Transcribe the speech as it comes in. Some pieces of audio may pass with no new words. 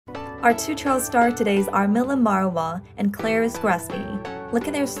Our two child stars today are Mila Marwah and Crosby. Look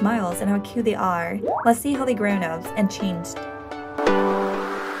at their smiles and how cute they are. Let's see how they grown up and changed.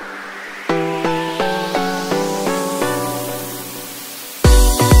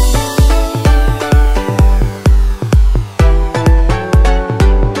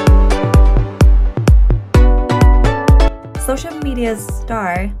 Social media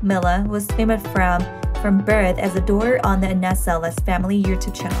star Mila was famous from birth as a daughter on the Anazala's family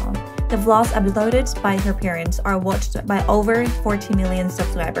YouTube channel. The vlogs uploaded by her parents are watched by over 40 million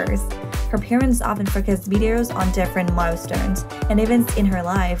subscribers. Her parents often focus videos on different milestones and events in her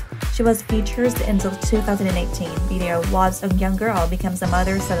life. She was featured in the 2018 video "Was a Young Girl Becomes a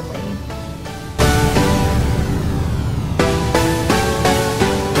Mother Suddenly."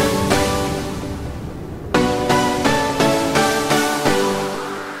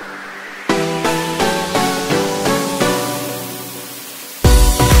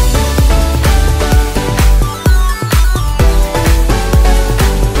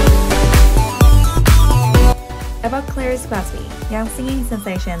 About Crosby, young singing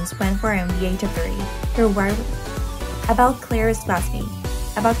sensations went from the age of 3. About Crosby,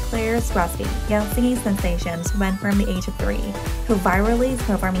 young singing sensations went from the age of 3, who virally is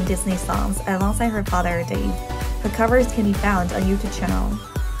performing Disney songs alongside her father Dave. Her covers can be found on YouTube channel.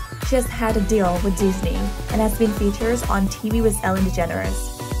 She has had a deal with Disney and has been featured on TV with Ellen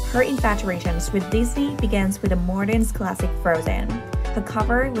DeGeneres. Her infatuations with Disney begins with the modern classic Frozen. Her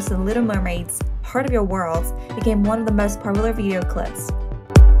cover was The Little Mermaid's "Part of Your World" became one of the most popular video clips.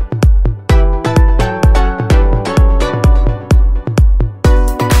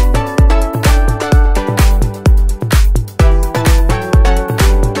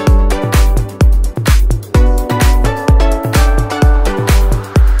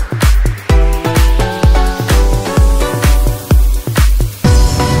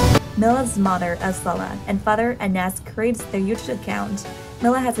 Mila's mother, Anazala, and father, Anas, creates their YouTube account.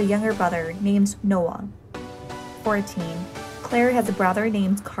 Mila has a younger brother named Noah, 14. Claire has a brother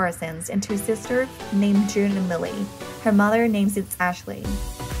named Carson and 2 sisters named June and Millie. Her mother names it Ashley.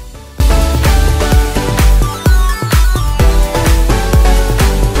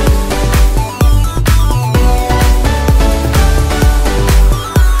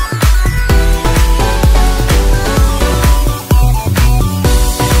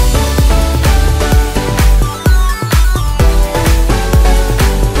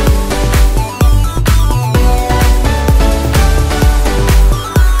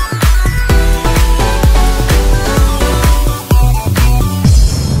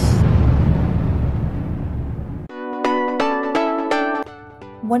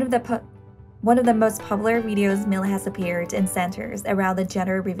 One of the most popular videos Mila has appeared in centers around the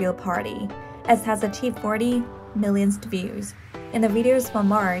gender reveal party, as has achieved 40 million views. In the videos from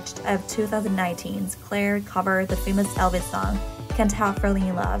March of 2019, Claire covered the famous Elvis song "Can't Help Falling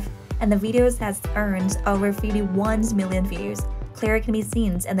in Love," and the videos has earned over 51 million views. Claire can be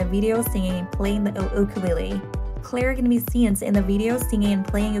seen in the video singing and playing the ukulele.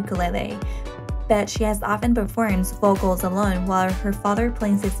 But she has often performed vocals alone while her father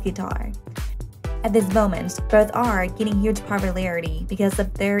plays his guitar. At this moment, both are gaining huge popularity because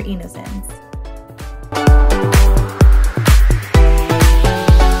of their innocence.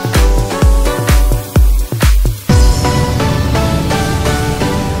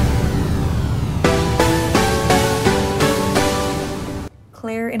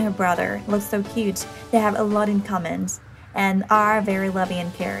 Claire and her brother look so cute. They have a lot in common and are very loving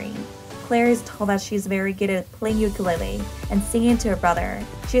and caring. Claire is told that she's very good at playing ukulele and singing to her brother.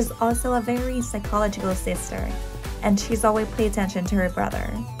 She's also a very psychological sister, and she's always paid attention to her brother.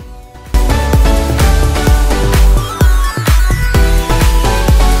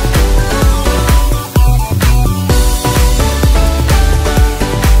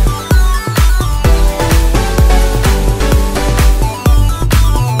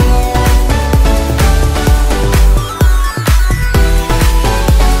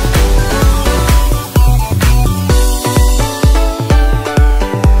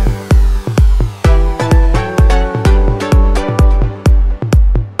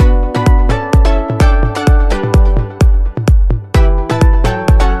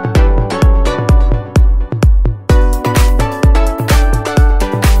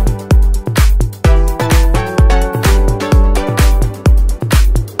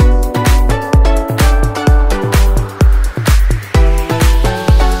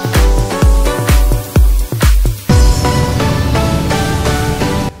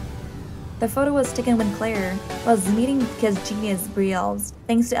 The photo was taken when Claire was meeting because genius Brielle's,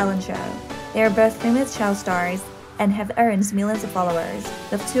 thanks to Ellen Show. They are both famous child stars and have earned millions of followers.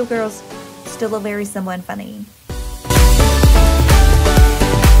 The two girls still look very similar and funny.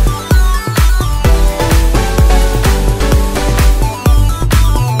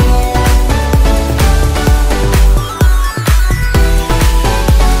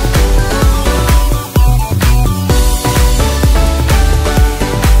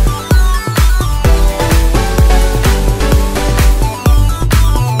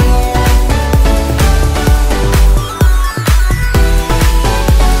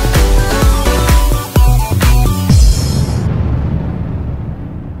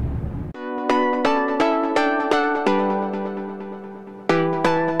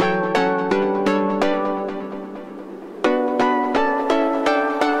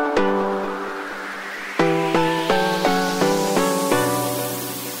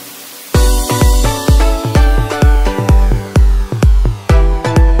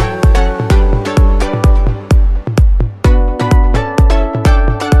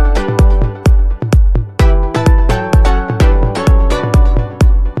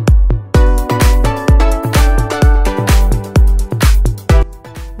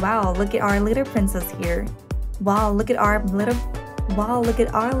 Wow, look at our little princess here. Wow, look at our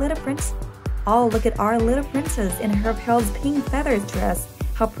little princess. Oh, look at our little princess in her pale pink feathers dress.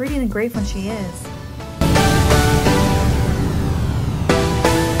 How pretty and graceful she is.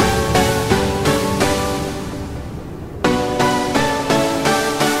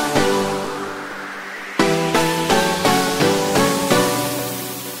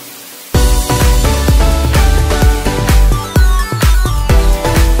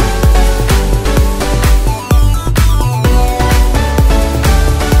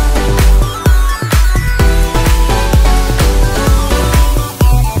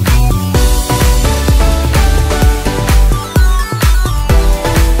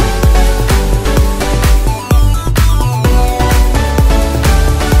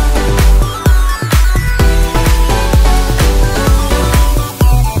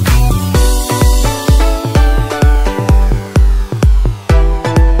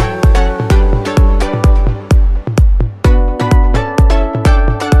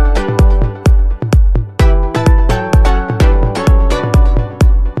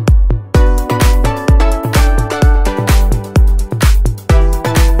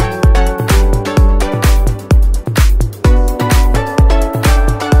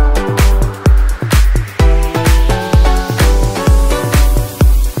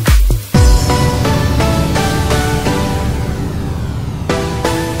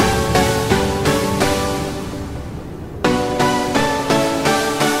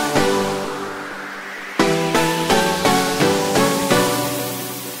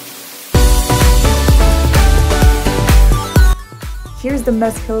 Here's the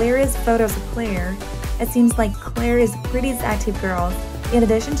most hilarious photos of Claire. It seems like Claire is the prettiest active girl. In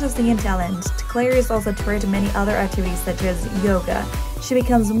addition to singing talent, Claire is also tried many other activities such as yoga. She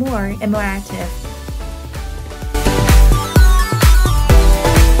becomes more and more active.